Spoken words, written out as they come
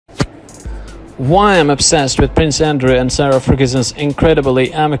Why I'm obsessed with Prince Andrew and Sarah Ferguson's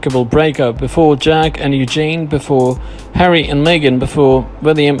incredibly amicable breakup, before Jack and Eugenie, before Harry and Meghan, before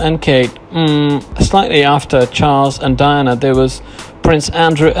William and Kate. Slightly after Charles and Diana, there was Prince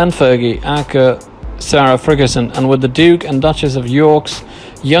Andrew and Fergie, aka Sarah Ferguson, and with the Duke and Duchess of York's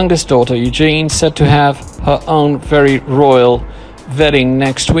youngest daughter, Eugenie, set to have her own very royal wedding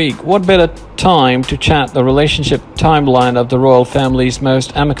next week. What better time to chat the relationship timeline of the royal family's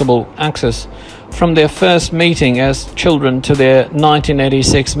most amicable exes, from their first meeting as children to their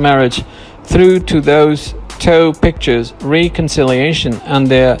 1986 marriage, through to those toe pictures, reconciliation, and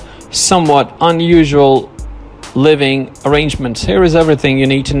their somewhat unusual living arrangements. Here is everything you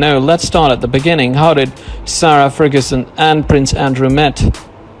need to know. Let's start at the beginning. How did Sarah Ferguson and Prince Andrew met?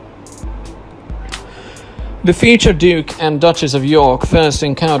 The future Duke and Duchess of York first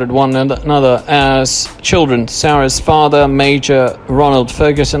encountered one another as children. Sarah's father, Major Ronald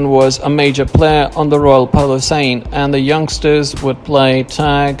Ferguson, was a major player on the royal polo scene, and the youngsters would play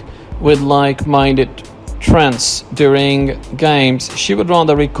tag with like-minded truants during games. She would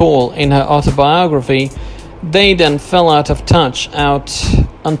rather recall in her autobiography, they then fell out of touch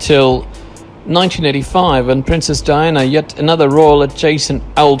until 1985, when Princess Diana, yet another royal adjacent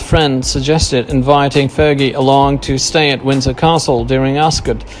old friend, suggested inviting Fergie along to stay at Windsor Castle during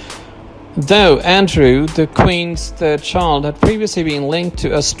Ascot. Though Andrew, the Queen's third child, had previously been linked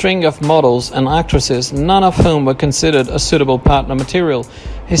to a string of models and actresses, none of whom were considered a suitable partner material,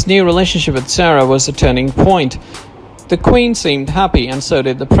 his new relationship with Sarah was a turning point. The Queen seemed happy, and so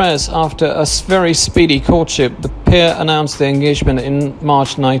did the press. After a very speedy courtship, the pair announced their engagement in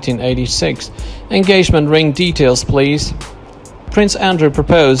March 1986. Engagement ring details, please. Prince Andrew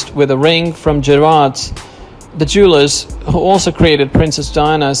proposed with a ring from Gerard's, the jewelers who also created Princess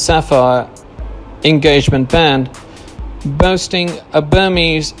Diana's sapphire engagement band, boasting a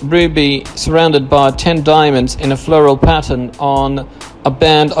Burmese ruby surrounded by 10 diamonds in a floral pattern on a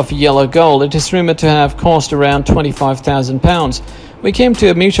band of yellow gold. It is rumored to have cost around £25,000. We came to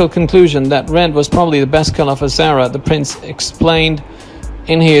a mutual conclusion that red was probably the best color for Sarah, the prince explained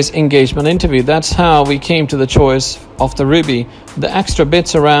in his engagement interview. That's how we came to the choice of the ruby. The extra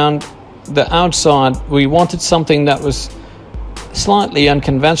bits around the outside, we wanted something that was slightly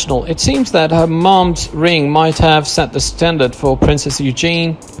unconventional. It seems that her mom's ring might have set the standard for Princess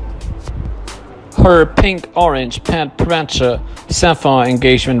Eugenie. Her pink-orange Pat Pratchett sapphire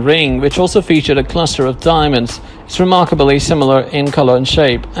engagement ring, which also featured a cluster of diamonds, is remarkably similar in color and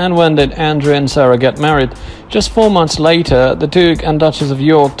shape. And when did Andrew and Sarah get married? Just 4 months later, the Duke and Duchess of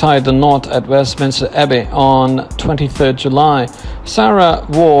York tied the knot at Westminster Abbey on 23rd July. Sarah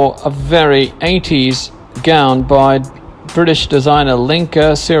wore a very 80s gown by British designer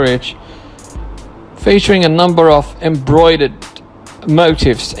Linka Sirich, featuring a number of embroidered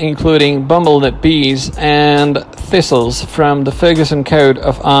motifs, including bumblebee bees and thistles from the Ferguson coat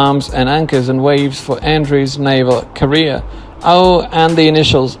of arms, and anchors and waves for Andrew's naval career. O and the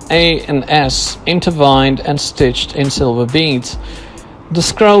initials A and S intertwined and stitched in silver beads. The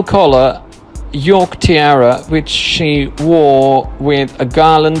scroll collar York tiara, which she wore with a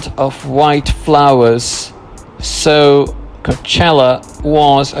garland of white flowers, so Coachella,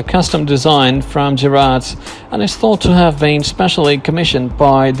 was a custom design from Gerard's and is thought to have been specially commissioned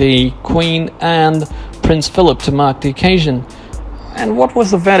by the Queen and Prince Philip to mark the occasion. And what was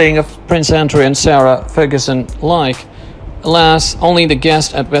the wedding of Prince Andrew and Sarah Ferguson like? Alas, only the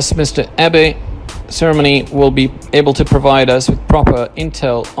guest at Westminster Abbey ceremony will be able to provide us with proper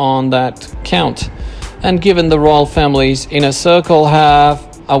intel on that count. And given the royal family's inner circle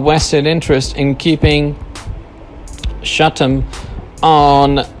have a vested interest in keeping shuttem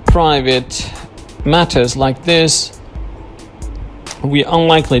on private matters like this, we are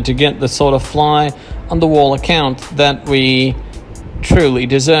unlikely to get the sort of fly on the wall account that we truly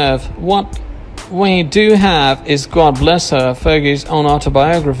deserve. What we do have is, God bless her, Fergie's own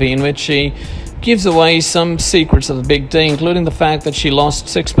autobiography, in which she gives away some secrets of the big day, including the fact that she lost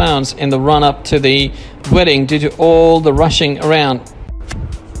 6 pounds in the run-up to the wedding due to all the rushing around.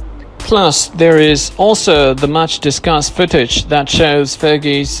 Plus, there is also the much-discussed footage that shows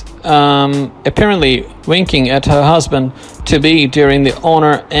Fergie's apparently winking at her husband-to-be during the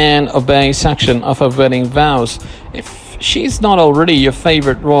honour and obey section of her wedding vows. If she's not already your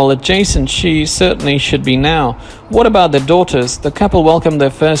favorite royal adjacent, she certainly should be now. What about their daughters? The couple welcomed their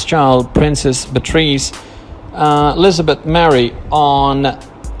first child, Princess Beatrice Elizabeth Mary, on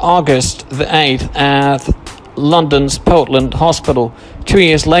August the 8th at London's Portland Hospital. 2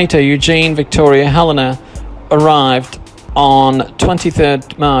 years later, Eugenie Victoria Helena arrived on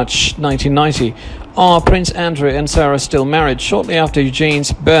 23rd March 1990. Are Prince Andrew and Sarah still married? Shortly after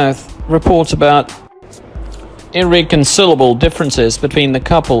Eugenie's birth, reports about irreconcilable differences between the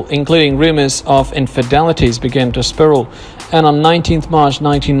couple, including rumors of infidelities, began to spiral. And on 19th March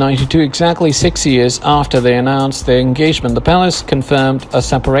 1992, exactly 6 years after they announced their engagement, the palace confirmed a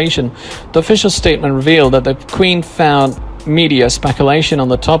separation. The official statement revealed that the Queen found media speculation on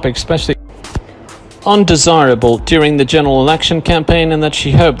the topic especially undesirable during the general election campaign, and that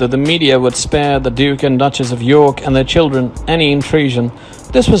she hoped that the media would spare the Duke and Duchess of York and their children any intrusion.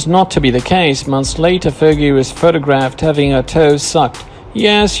 This was not to be the case. Months later, Fergie was photographed having her toes sucked.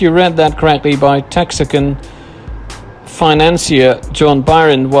 Yes, you read that correctly, by Texacan financier John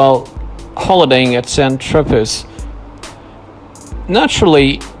Byron while holidaying at St. Tropez.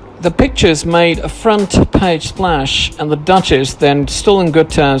 Naturally, the pictures made a front-page splash, and the Duchess, then still in good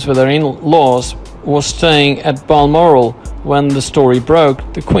terms with her in-laws, was staying at Balmoral when the story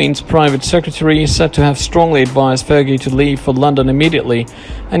broke. The Queen's private secretary is said to have strongly advised Fergie to leave for London immediately,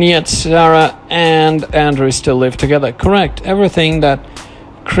 and yet Sarah and Andrew still live together. Correct. Everything that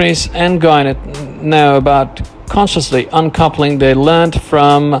Chris and Guy know about consciously uncoupling they learned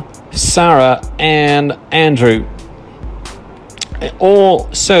from Sarah and Andrew.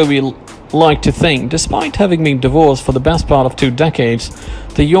 Or so we like to think. Despite having been divorced for the best part of 2 decades,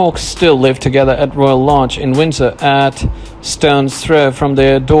 the Yorks still live together at Royal Lodge in Windsor, at stone's throw from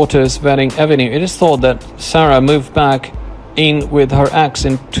their daughter's wedding avenue. It is thought that Sarah moved back in with her ex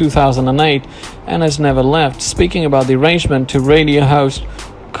in 2008 and has never left. Speaking about the arrangement to radio host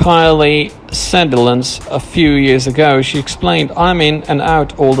Kylie Sandilands a few years ago, she explained, "I'm in and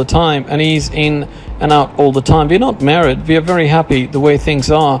out all the time, and he's in and out all the time. We're not married. We are very happy the way things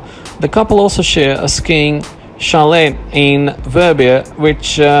are." The couple also share a skiing chalet in Verbier,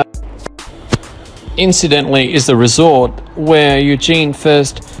 which incidentally is the resort where Eugenie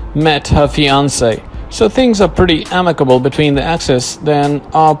first met her fiancé. So things are pretty amicable between the exes. Then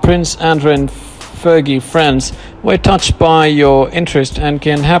our Prince Andrew and Fergie friends were touched by your interest and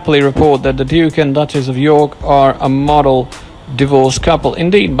can happily report that the Duke and Duchess of York are a model divorced couple.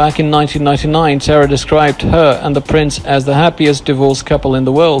 Indeed, back in 1999, Sarah described her and the prince as the happiest divorced couple in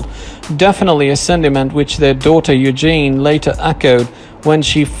the world. Definitely a sentiment which their daughter Eugenie later echoed when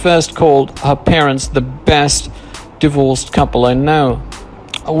she first called her parents the best divorced couple I know.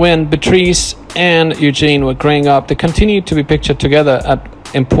 When Beatrice and Eugenie were growing up, they continued to be pictured together at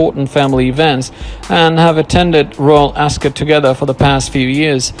important family events and have attended Royal Ascot together for the past few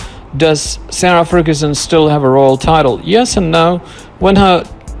years. Does Sarah Ferguson still have a royal title? Yes and no. When her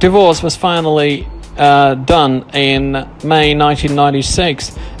divorce was finally done in May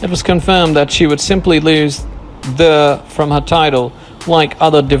 1996, it was confirmed that she would simply lose the from her title like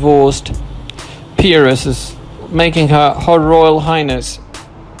other divorced peeresses, making her Her Royal Highness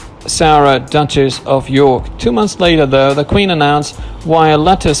Sarah, Duchess of York. 2 months later, though, the Queen announced via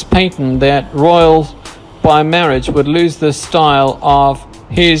letters patent that royals by marriage would lose the style of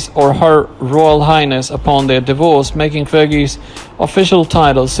His or Her Royal Highness upon their divorce, making Fergie's official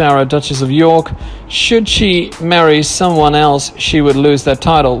title Sarah, Duchess of York. Should she marry someone else, she would lose that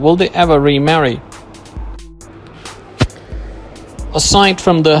title. Will they ever remarry? Aside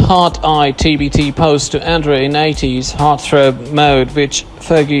from the heart-eye TBT post to Andrew in 80s heartthrob mode, which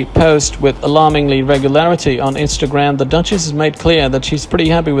Fergie posts with alarmingly regularity on Instagram, the Duchess has made clear that she's pretty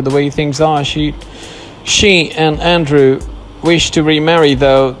happy with the way things are. She and Andrew wish to remarry,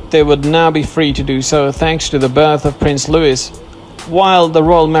 though they would now be free to do so thanks to the birth of Prince Louis. While the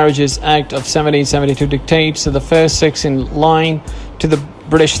Royal Marriages Act of 1772 dictates that the first 6 in line to the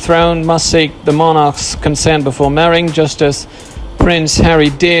British throne must seek the monarch's consent before marrying, just as Prince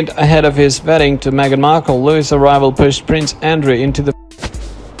Harry did ahead of his wedding to Meghan Markle, Louis' arrival pushed Prince Andrew into the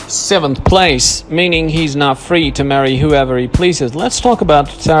 7th place, meaning he's now free to marry whoever he pleases. Let's talk about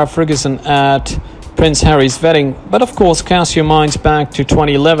Sarah Ferguson at Prince Harry's wedding, but of course cast your minds back to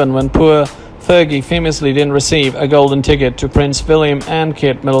 2011 when poor Fergie famously didn't receive a golden ticket to Prince William and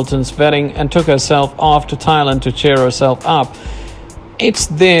Kate Middleton's wedding and took herself off to Thailand to cheer herself up. It's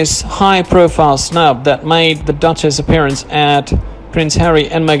this high-profile snub that made the Duchess' appearance at Prince Harry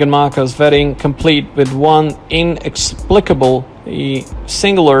and Meghan Markle's wedding complete with one inexplicable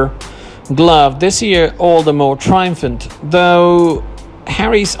singular glove. This year all the more triumphant, though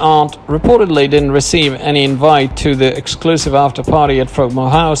Harry's aunt reportedly didn't receive any invite to the exclusive after party at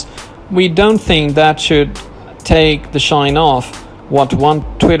Frogmore House. We don't think that should take the shine off what one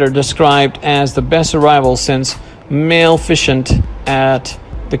Twitter described as the best arrival since Maleficent at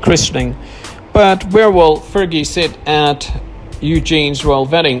the christening. But where will Fergie sit at Eugenie's royal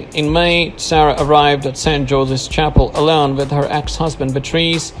wedding? In May, Sarah arrived at St. George's Chapel alone with her ex-husband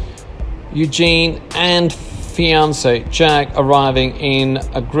Beatrice, Eugenie and fiancé Jack arriving in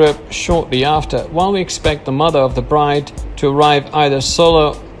a group shortly after. While we expect the mother of the bride to arrive either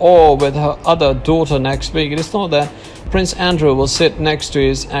solo or with her other daughter next week, it is thought that Prince Andrew will sit next to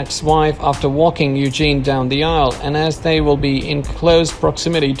his ex-wife after walking Eugenie down the aisle, and as they will be in close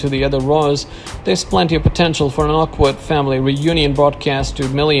proximity to the other royals, there's plenty of potential for an awkward family reunion broadcast to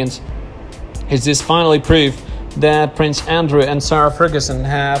millions. Is this finally proof that Prince Andrew and Sarah Ferguson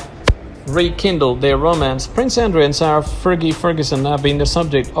have rekindled their romance? Prince Andrew and Sarah Ferguson have been the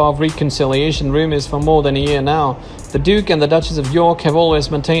subject of reconciliation rumors for more than a year now. The Duke and the Duchess of York have always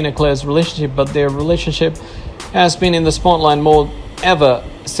maintained a close relationship, but their relationship has been in the spotlight more ever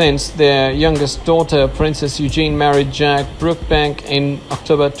since their youngest daughter, Princess Eugenie, married Jack Brookbank in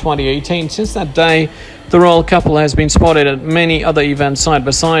October 2018. Since that day, the royal couple has been spotted at many other events side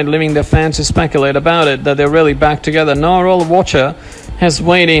by side, leaving their fans to speculate about it, that they're really back together. No royal watcher has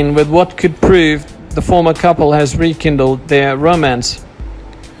weighed in with what could prove the former couple has rekindled their romance.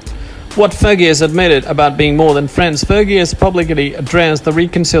 What Fergie has admitted about being more than friends. Fergie has publicly addressed the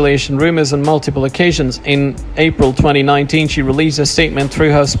reconciliation rumors on multiple occasions. In April 2019, she released a statement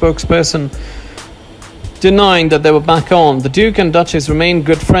through her spokesperson denying that they were back on. The Duke and Duchess remain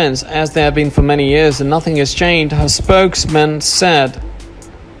good friends, as they have been for many years, and nothing has changed, her spokesman said.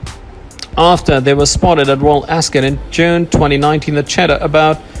 After they were spotted at Royal Ascot in June 2019, the chatter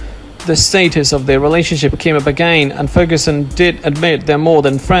about the status of their relationship came up again, and Ferguson did admit they're more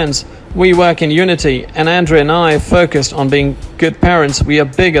than friends. We work in unity, and Andrew and I focused on being good parents. We are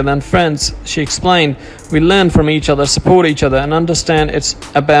bigger than friends, she explained. We learn from each other, support each other, and understand it's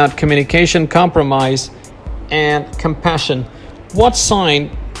about communication, compromise, and compassion. What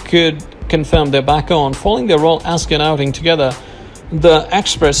sign could confirm they're back on? Following their Royal Ascot outing together, the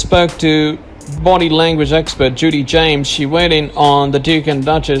Express spoke to body language expert Judy James. She weighed in on the Duke and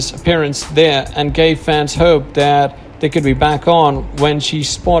Duchess appearance there and gave fans hope that they could be back on when she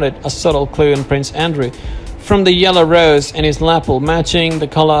spotted a subtle clue in Prince Andrew. From the yellow rose in his lapel matching the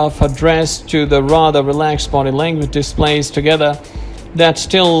color of her dress to the rather relaxed body language displays together that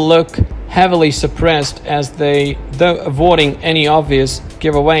still look heavily suppressed as they, though avoiding any obvious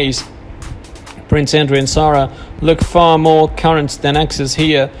giveaways. Prince Andrew and Sarah look far more current than exes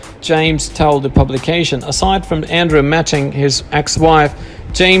here, James told the publication. Aside from Andrew matching his ex-wife,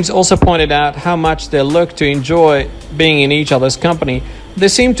 James also pointed out how much they look to enjoy being in each other's company. They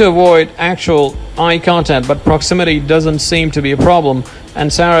seem to avoid actual eye contact, but proximity doesn't seem to be a problem,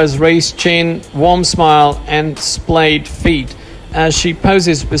 and Sarah's raised chin, warm smile, and splayed feet as she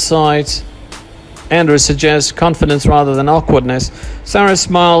poses beside Andrew suggests confidence rather than awkwardness. Sarah's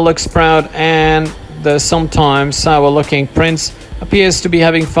smile looks proud, and the sometimes sour-looking prince appears to be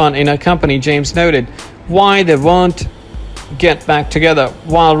having fun in her company, James noted. Why they won't get back together?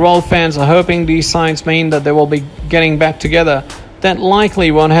 While royal fans are hoping these signs mean that they will be getting back together, that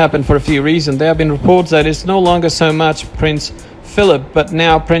likely won't happen for a few reasons. There have been reports that it's no longer so much Prince Philip, but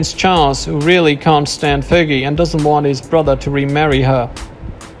now Prince Charles, who really can't stand Fergie and doesn't want his brother to remarry her.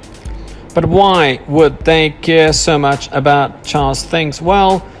 But why would they care so much about Charles thinks?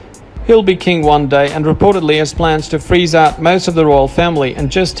 Well, he'll be king one day and reportedly has plans to freeze out most of the royal family and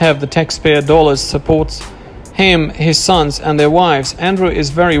just have the taxpayer dollars supports him, his sons and their wives. Andrew is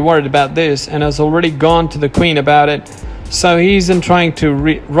very worried about this and has already gone to the Queen about it, so he isn't trying to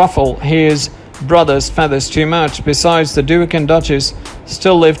ruffle his brother's feathers too much. Besides, the Duke and Duchess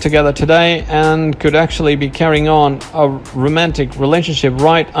still live together today and could actually be carrying on a romantic relationship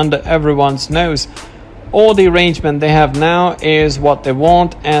right under everyone's nose. All the arrangement they have now is what they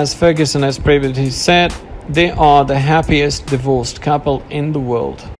want. As Ferguson has previously said, they are the happiest divorced couple in the world.